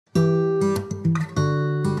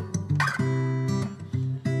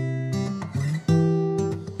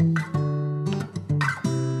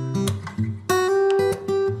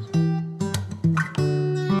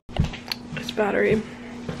battery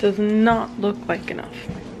does not look like enough.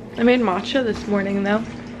 I made matcha this morning though.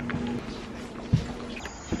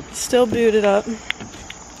 Still booted up.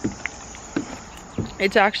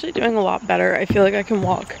 It's actually doing a lot better. I feel like I can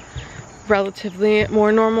walk relatively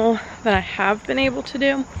more normal than I have been able to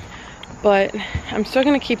do, but I'm still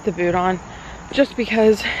gonna keep the boot on just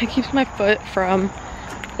because it keeps my foot from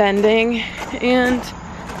bending, and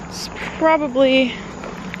it's probably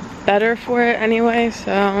better for it anyway.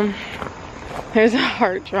 So there's a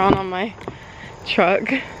heart drawn on my truck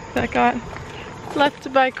that got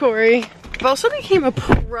left by Corey. I've also became a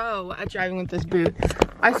pro at driving with this boot.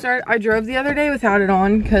 I drove the other day without it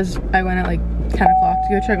on because I went at like 10 o'clock to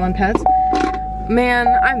go check on pets. Man,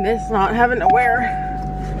 I miss not having to wear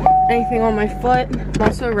anything on my foot. I'm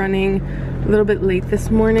also running a little bit late this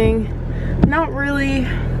morning. Not really,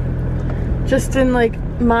 just in like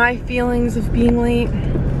my feelings of being late.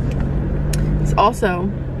 It's also,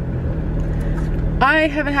 I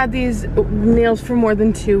haven't had these nails for more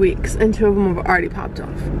than 2 weeks and 2 of them have already popped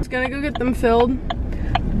off. I was gonna go get them filled,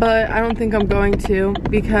 but I don't think I'm going to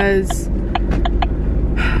because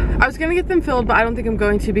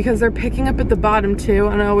they're picking up at the bottom too,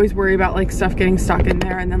 and I always worry about like stuff getting stuck in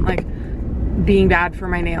there and then like being bad for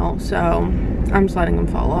my nail. So I'm just letting them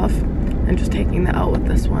fall off and just taking the L with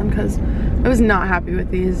this one because I was not happy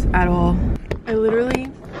with these at all. I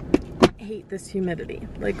literally hate this humidity,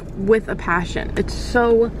 like with a passion. It's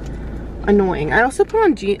so annoying. I also put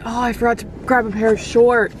on jeans. Oh, I forgot to grab a pair of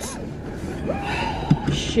shorts.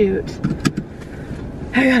 Shoot.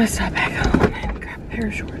 I gotta stop back home and grab a pair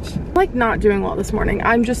of shorts. I'm like not doing well this morning.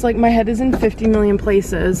 I'm just like, my head is in 50 million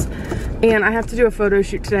places and I have to do a photo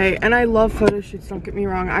shoot today, and I love photo shoots, don't get me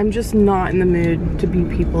wrong. I'm just not in the mood to be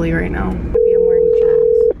people-y right now. Maybe I'm wearing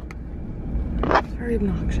jeans. It's very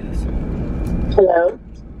obnoxious. Hello?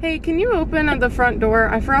 Hey, can you open the front door?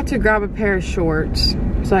 I forgot to grab a pair of shorts,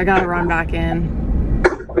 so I gotta run back in.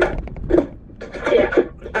 Yeah.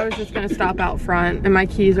 I was just gonna stop out front, and my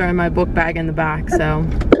keys are in my book bag in the back, so.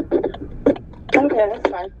 Okay, that's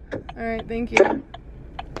fine. All right, thank you.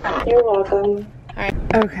 You're welcome. All right.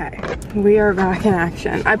 Okay, we are back in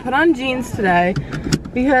action. I put on jeans today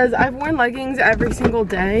because I've worn leggings every single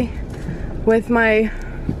day with my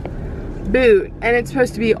boot, and it's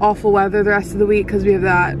supposed to be awful weather the rest of the week because we have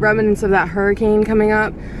that remnants of that hurricane coming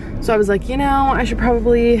up. So I was like, you know, I should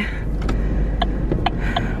probably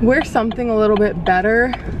wear something a little bit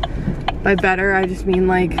better. By better, I just mean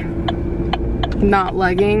like not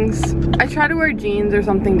leggings. I try to wear jeans or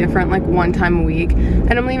something different like 1 time a week,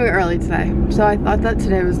 and I'm leaving early today. So I thought that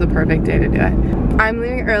today was the perfect day to do it. I'm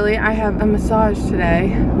leaving early. I have a massage today,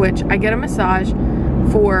 which I get a massage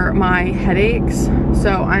for my headaches. So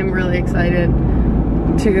I'm really excited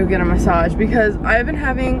to go get a massage because I've been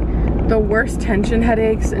having the worst tension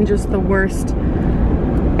headaches and just the worst,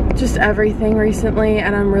 just everything recently,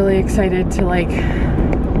 and I'm really excited to like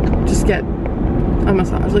just get a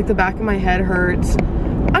massage. Like the back of my head hurts.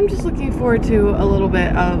 I'm just looking forward to a little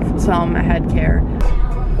bit of some head care.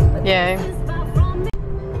 Yay.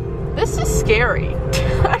 This is scary.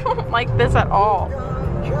 I don't like this at all.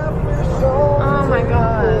 Oh my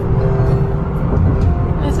god.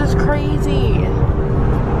 This is crazy.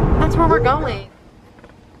 That's where we're going.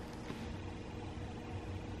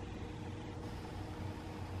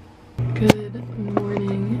 Good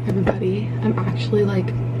morning, everybody. I'm actually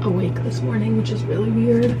like awake this morning, which is really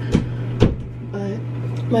weird, but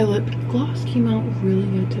my lip gloss came out really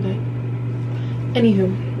good today.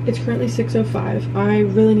 Anywho, it's currently 6:05. I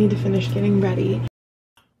really need to finish getting ready.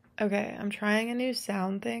 Okay, I'm trying a new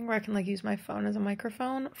sound thing where I can like use my phone as a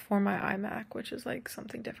microphone for my iMac, which is like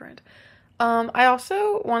something different. I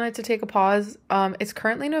also wanted to take a pause. It's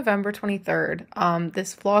currently November 23rd.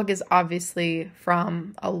 This vlog is obviously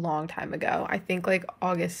from a long time ago. I think like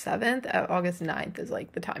August 7th, August 9th is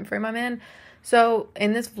like the time frame I'm in. So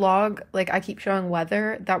in this vlog, like I keep showing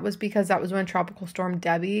weather. That was because that was when Tropical Storm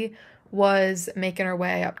Debbie was making her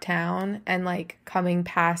way uptown and like coming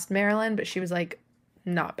past Maryland, but she was like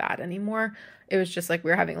not bad anymore. It was just like we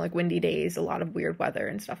were having like windy days, a lot of weird weather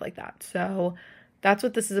and stuff like that. So that's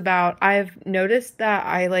what this is about. I've noticed that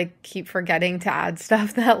I like keep forgetting to add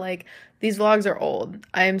stuff that like these vlogs are old.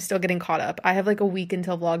 I am still getting caught up. I have like a week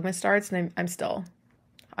until Vlogmas starts, and I'm still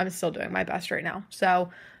doing my best right now.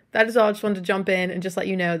 So that is all. I just wanted to jump in and just let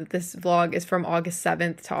you know that this vlog is from August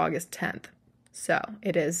 7th to August 10th. So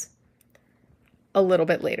it is a little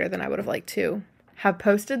bit later than I would have liked to have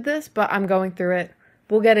posted this, but I'm going through it.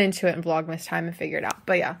 We'll get into it in Vlogmas time and figure it out.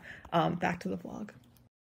 But yeah, back to the vlog.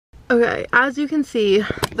 Okay, as you can see,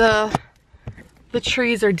 the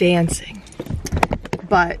trees are dancing.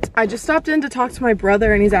 but I just stopped in to talk to my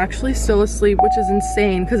brother and he's actually still asleep, which is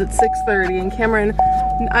insane because it's 6:30 and Cameron,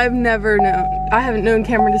 I haven't known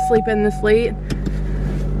Cameron to sleep in this late.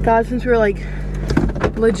 God, since we were like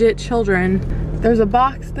legit children. There's a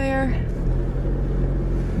box there.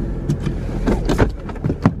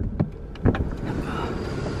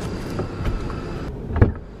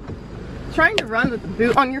 Trying to run with the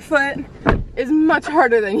boot on your foot is much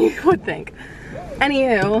harder than you would think.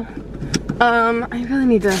 Anywho, I really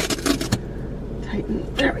need to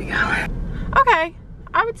tighten. There we go. Okay,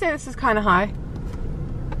 I would say this is kind of high.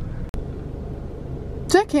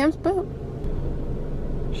 Is that Cam's boat?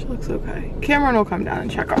 She looks okay. Cameron will come down and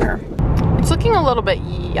check on her. It's looking a little bit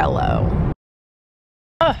yellow.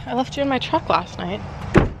 Oh, I left you in my truck last night.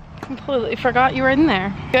 Completely forgot you were in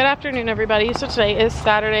there. Good afternoon, everybody. So today is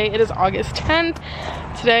Saturday. It is August 10th.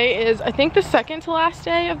 Today is, I think, the second to last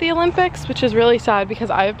day of the Olympics, which is really sad because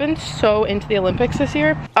I've been so into the Olympics this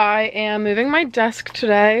year. I am moving my desk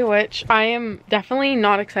today, which I am definitely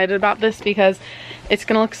not excited about this because it's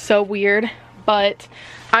gonna look so weird, but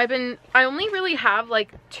I only really have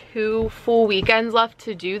like 2 full weekends left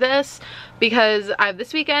to do this because I have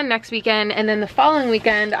this weekend, next weekend, and then the following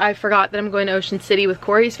weekend I forgot that I'm going to Ocean City with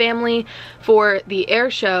Corey's family for the air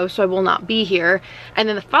show, so I will not be here. And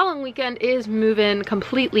then the following weekend is move-in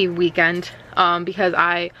completely weekend because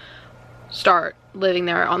I start living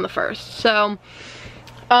there on the 1st. So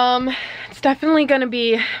it's definitely gonna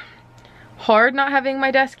be hard not having my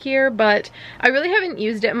desk here, but I really haven't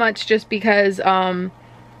used it much just because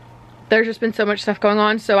there's just been so much stuff going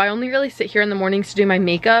on. So I only really sit here in the mornings to do my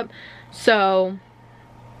makeup. So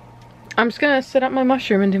I'm just gonna sit up my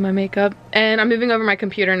mushroom and do my makeup. And I'm moving over my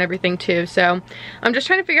computer and everything too. So I'm just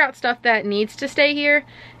trying to figure out stuff that needs to stay here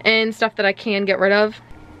and stuff that I can get rid of.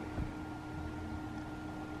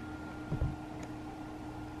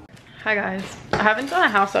 Hi guys. I haven't done a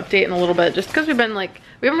house update in a little bit just because we haven't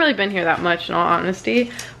really been here that much in all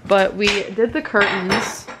honesty. But we did the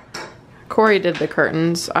curtains. Corey did the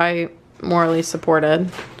curtains. I morally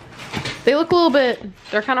supported. They look a little bit,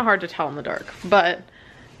 they're kind of hard to tell in the dark, but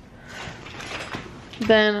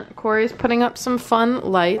then Corey's putting up some fun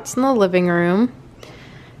lights in the living room,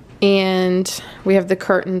 and we have the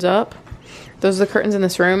curtains up. Those are the curtains in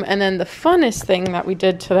this room. And then the funnest thing that we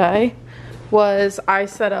did today was I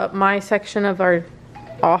set up my section of our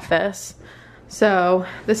office. So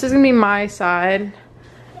this is gonna be my side,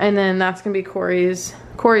 and then that's gonna be Corey's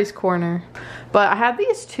corner. But I had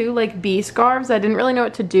these 2 like bee scarves I didn't really know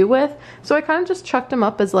what to do with, so I kind of just chucked them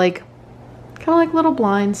up as like kind of like little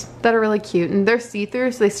blinds that are really cute, and they're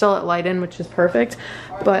see-through, so they still let light in, which is perfect.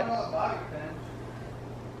 But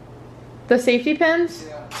the safety pins,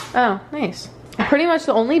 oh nice. Pretty much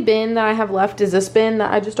the only bin that I have left is this bin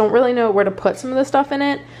that I just don't really know where to put some of the stuff in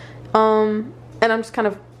it, and I'm just kind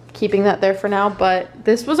of keeping that there for now. But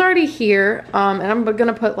this was already here, and I'm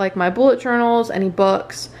gonna put like my bullet journals, any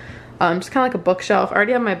books, just kind of like a bookshelf. I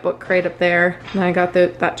already have my book crate up there, and I got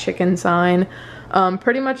that chicken sign.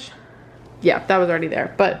 Pretty much, yeah, that was already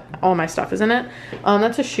there, but all my stuff is in it.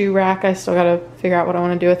 That's a shoe rack. I still gotta figure out what I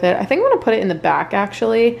want to do with it. I think I'm gonna put it in the back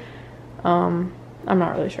actually. I'm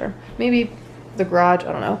not really sure. Maybe the garage,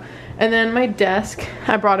 I don't know. And then my desk,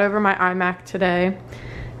 I brought over my iMac today.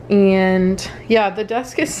 And yeah, the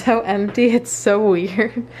desk is so empty, it's so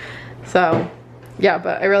weird. So yeah,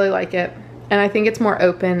 but I really like it, and I think it's more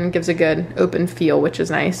open, gives a good open feel, which is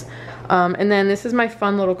nice. And then this is my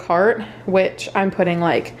fun little cart, which I'm putting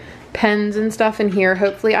like pens and stuff in here.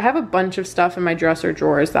 Hopefully I have a bunch of stuff in my dresser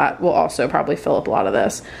drawers that will also probably fill up a lot of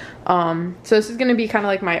this. So this is going to be kind of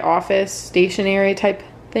like my office stationery type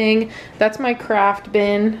thing. That's my craft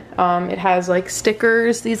bin. It has like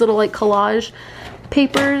stickers, these little like collage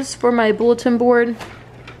papers for my bulletin board,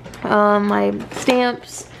 my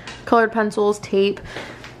stamps, colored pencils, tape.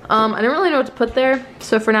 I didn't really know what to put there,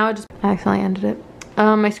 so for now I accidentally ended it.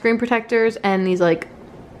 My screen protectors and these like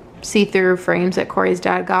see-through frames that Corey's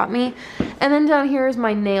dad got me. And then down here is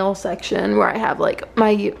my nail section where I have like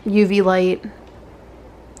my UV light,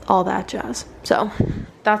 all that jazz. So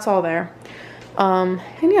that's all there. And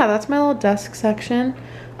yeah, that's my little desk section.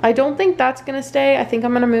 I don't think that's gonna stay. I think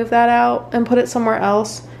I'm gonna move that out and put it somewhere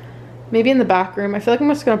else. Maybe in the back room. I feel like I'm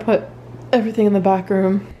just gonna put everything in the back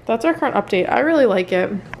room. That's our current update. I really like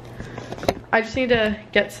it. I just need to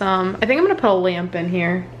get some, I think I'm gonna put a lamp in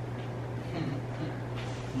here.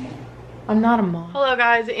 I'm not a mom. Hello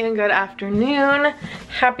guys, and good afternoon.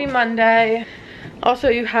 Happy Monday. Also,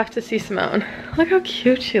 you have to see Simone. Look how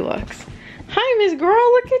cute she looks. Hi, Miss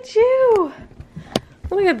Girl, look at you.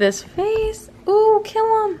 Look at this face. Ooh,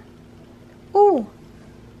 kill him. Ooh.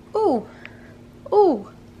 Ooh. Ooh.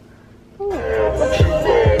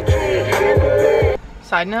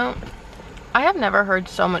 Side note, I have never heard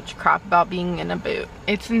so much crap about being in a boot.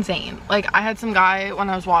 It's insane. Like, I had some guy when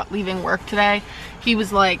I was leaving work today, he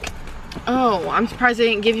was like, oh, I'm surprised they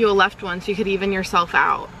didn't give you a left one so you could even yourself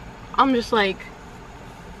out. I'm just like,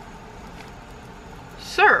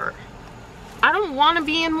 sir, I don't want to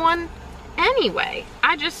be in one anyway.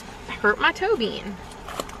 I just hurt my toe bean.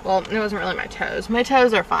 Well, it wasn't really my toes. My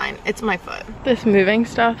toes are fine. It's my foot. This moving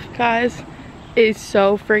stuff, guys, is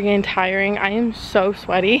so friggin' tiring. I am so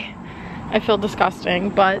sweaty. I feel disgusting,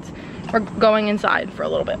 but we're going inside for a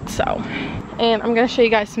little bit, so. And I'm gonna show you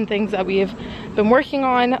guys some things that we've been working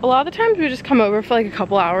on. A lot of the times we just come over for like a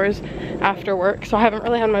couple hours after work, so I haven't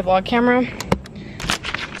really had my vlog camera.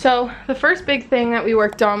 So the first big thing that we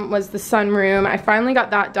worked on was the sunroom. I finally got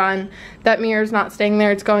that done. That mirror's not staying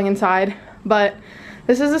there, it's going inside, but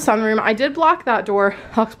this is the sunroom. I did block that door.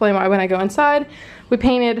 I'll explain why when I go inside. We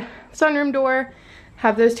painted sunroom door,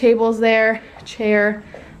 have those tables there, chair,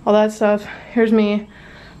 all that stuff. Here's me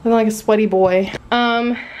looking like a sweaty boy.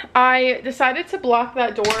 I decided to block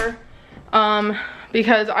that door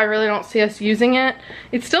because I really don't see us using it.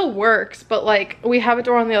 It still works, but like we have a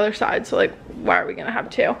door on the other side, so like why are we gonna have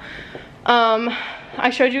two? I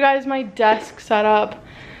showed you guys my desk setup.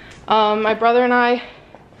 My brother and I,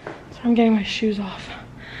 sorry, I'm getting my shoes off.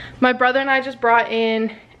 My brother and I just brought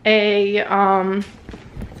in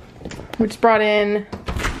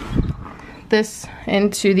this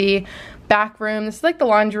into the back room. This is like the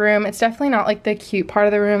laundry room. It's definitely not like the cute part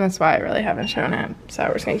of the room. That's why I really haven't shown it. So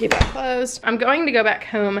we're just gonna keep that closed. I'm going to go back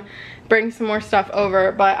home, bring some more stuff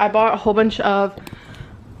over, but I bought a whole bunch of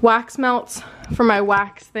wax melts for my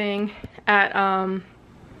wax thing at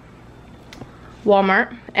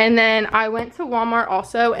Walmart. And then I went to Walmart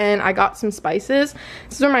also and I got some spices.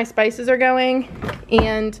 This is where my spices are going.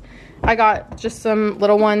 And I got just some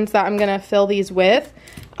little ones that I'm gonna fill these with.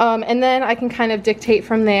 And then I can kind of dictate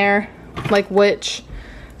from there like which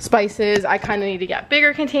spices I kind of need to get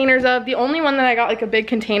bigger containers of. The only one that I got like a big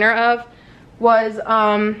container of was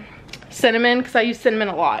cinnamon, because I use cinnamon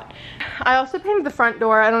a lot. I also painted the front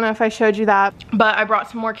door. I don't know if I showed you that, but I brought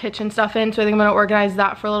some more kitchen stuff in, so I think I'm gonna organize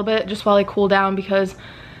that for a little bit just while I cool down because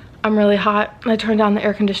I'm really hot. I turned down the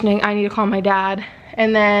air conditioning. I need to call my dad.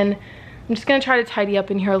 And then I'm just gonna try to tidy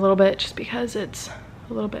up in here a little bit just because it's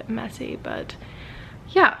a little bit messy, but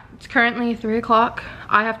yeah, it's currently 3 o'clock.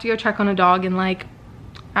 I have to go check on a dog in like an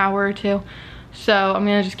hour or two. So I'm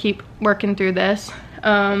gonna just keep working through this.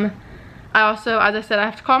 I also, as I said, I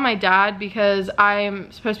have to call my dad because I'm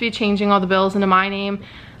supposed to be changing all the bills into my name.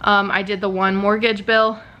 I did the one mortgage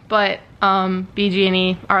bill, but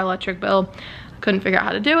BG&E, our electric bill, couldn't figure out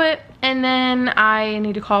how to do it. And then I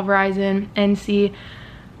need to call Verizon and see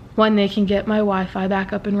when they can get my Wi-Fi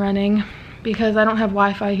back up and running because I don't have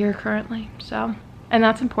Wi-Fi here currently. So, and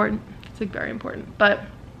that's important. It's like very important. But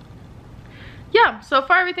yeah, so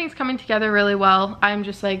far everything's coming together really well. I'm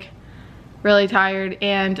just like really tired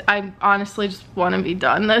and I honestly just want to be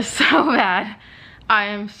done this so bad. I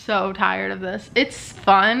am so tired of this. It's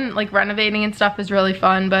fun, like renovating and stuff is really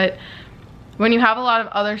fun, but when you have a lot of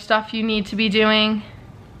other stuff you need to be doing,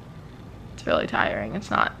 it's really tiring. It's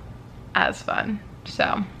not as fun.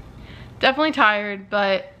 So definitely tired,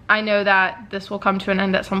 but I know that this will come to an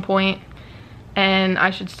end at some point and I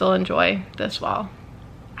should still enjoy this while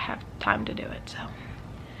I have time to do it. So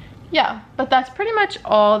yeah, but that's pretty much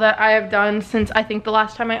all that I have done since I think the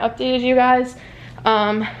last time I updated you guys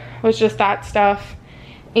was just that stuff.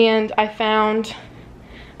 And I found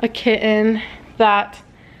a kitten that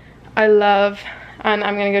I love and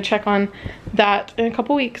I'm gonna go check on that in a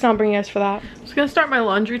couple weeks. I'll bring you guys for that. I'm just gonna start my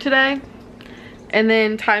laundry today and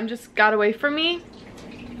then time just got away from me.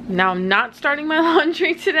 Now I'm not starting my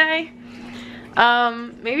laundry today.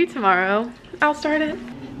 Maybe tomorrow I'll start it.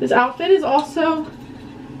 This outfit is also,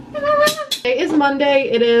 it is Monday.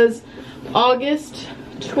 It is August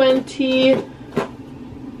 19th.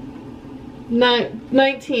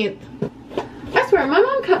 I swear, my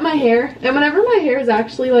mom cut my hair, and whenever my hair is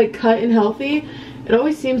actually like cut and healthy, it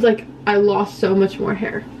always seems like I lost so much more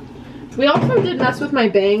hair. We also did mess with my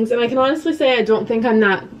bangs, and I can honestly say I don't think I'm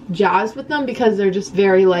that jazzed with them because they're just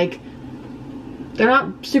very like, they're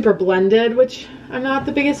not super blended, which I'm not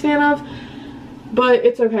the biggest fan of, but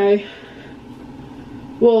it's okay.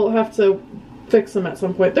 We'll have to fix them at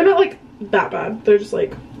some point. They're not like that bad. They're just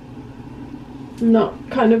like not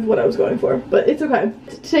kind of what I was going for, but it's okay.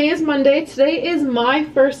 Today is Monday. Today is my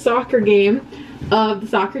first soccer game of the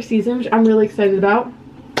soccer season, which I'm really excited about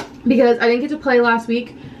because I didn't get to play last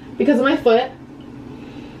week because of my foot.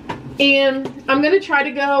 And I'm gonna try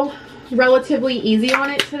to go relatively easy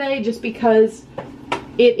on it today just because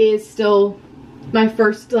it is still my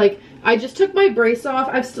first, like, I just took my brace off.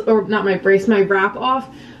 Or not my brace, my wrap off.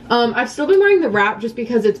 I've still been wearing the wrap just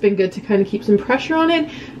because it's been good to kind of keep some pressure on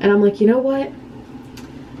it. And I'm like, you know what?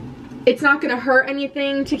 It's not gonna hurt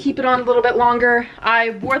anything to keep it on a little bit longer. I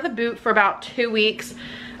wore the boot for about 2 weeks.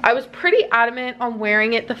 I was pretty adamant on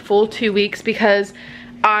wearing it the full 2 weeks because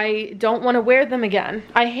I don't want to wear them again.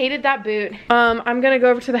 I hated that boot. I'm gonna go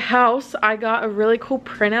over to the house. I got a really cool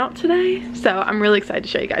printout today, so I'm really excited to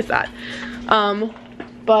show you guys that.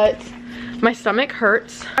 But my stomach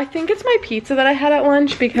hurts. I think it's my pizza that I had at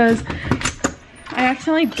lunch because I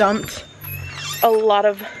accidentally dumped a lot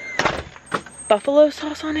of buffalo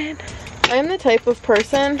sauce on it. I am the type of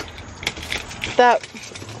person that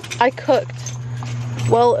I cooked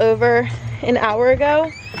well over an hour ago,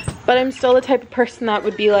 but I'm still the type of person that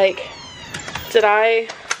would be like,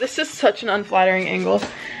 this is such an unflattering angle.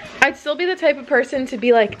 I'd still be the type of person to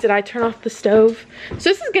be like, did I turn off the stove? So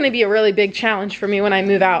this is gonna be a really big challenge for me when I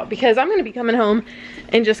move out because I'm gonna be coming home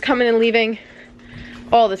and just coming and leaving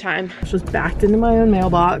all the time. Just backed into my own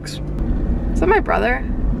mailbox. Is that my brother?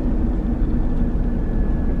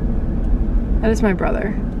 That is my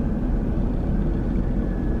brother.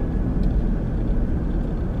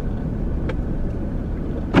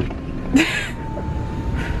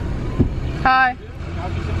 Hi.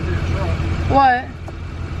 What?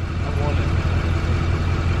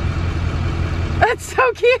 That's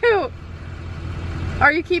so cute.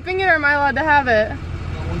 Are you keeping it or am I allowed to have it? I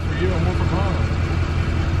got one for you and one for Mom.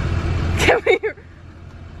 Can we?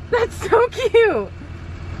 That's so cute.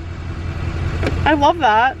 I love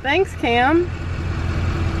that. Thanks, Cam.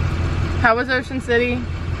 How was Ocean City? I'm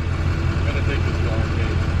gonna take this to the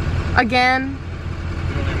arcade. Again?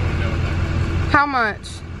 You don't even want to know what that is. How much?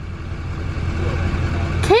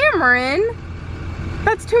 Cameron?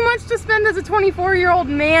 That's too much to spend as a 24-year-old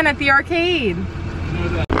man at the arcade. You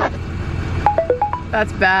know that.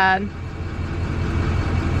 That's bad.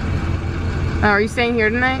 Oh, are you staying here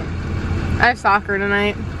tonight? I have soccer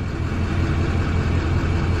tonight.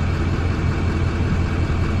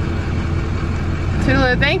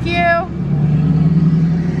 Tulu, thank you.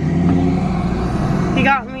 He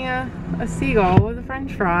got me a seagull with a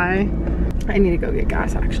french fry. I need to go get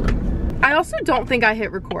gas actually. I also don't think I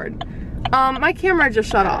hit record. My camera just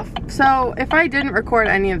shut off. So if I didn't record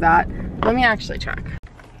any of that, let me actually check.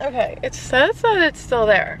 Okay, it says that it's still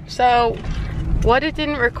there. So what it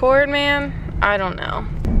didn't record, man, I don't know.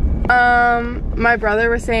 My brother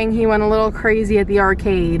was saying he went a little crazy at the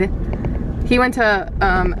arcade. He went to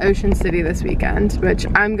Ocean City this weekend, which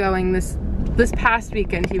I'm going this past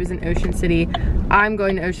weekend. He was in Ocean City. I'm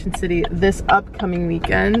going to Ocean City this upcoming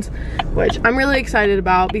weekend, which I'm really excited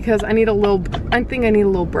about because I think I need a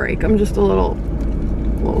little break. I'm just a little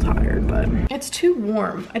tired, but it's too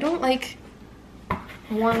warm. I don't like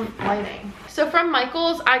warm lighting. So from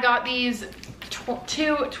Michael's, I got these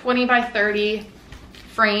two 20 by 30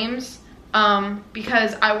 frames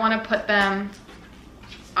because I want to put them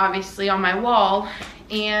obviously on my wall,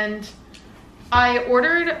 and I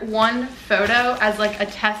ordered one photo as like a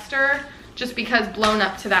tester just because blown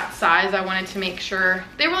up to that size I wanted to make sure.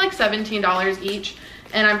 They were like $17 each,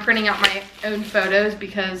 and I'm printing out my own photos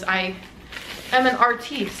because I am an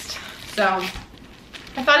artiste. So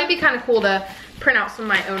I thought it'd be kind of cool to print out some of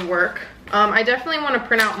my own work. I definitely want to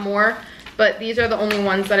print out more, but these are the only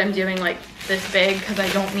ones that I'm doing like this big because I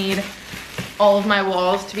don't need all of my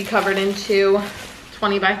walls to be covered into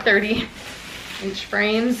 20 by 30 inch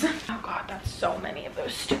frames. Oh God, that's so many of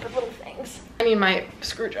those stupid little things. I need my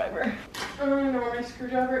screwdriver. I don't know where my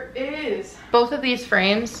screwdriver is. Both of these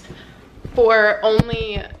frames for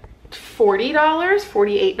only $40,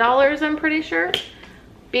 $48, I'm pretty sure,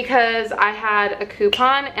 because I had a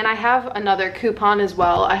coupon, and I have another coupon as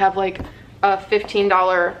well. I have like a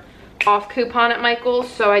 $15 off coupon at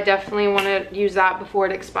Michael's, so I definitely want to use that before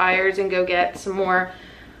it expires and go get some more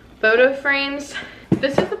photo frames.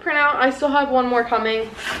 This is the printout. I still have one more coming,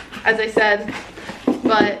 as I said,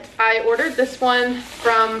 but I ordered this one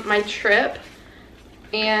from my trip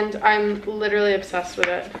and I'm literally obsessed with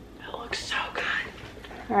it. It looks so good.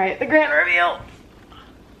 All right, the grand reveal.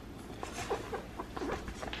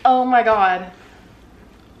 Oh my God.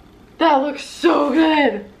 That looks so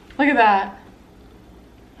good. Look at that.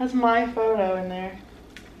 That's my photo in there.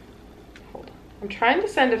 Hold on. I'm trying to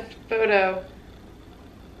send a photo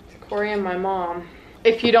to Corey and my mom.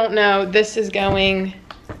 If you don't know, this is going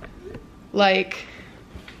like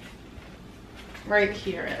right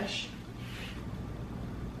here-ish,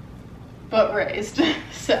 but raised.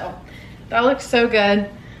 So that looks so good,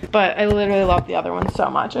 but I literally love the other one so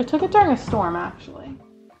much. I took it during a storm actually.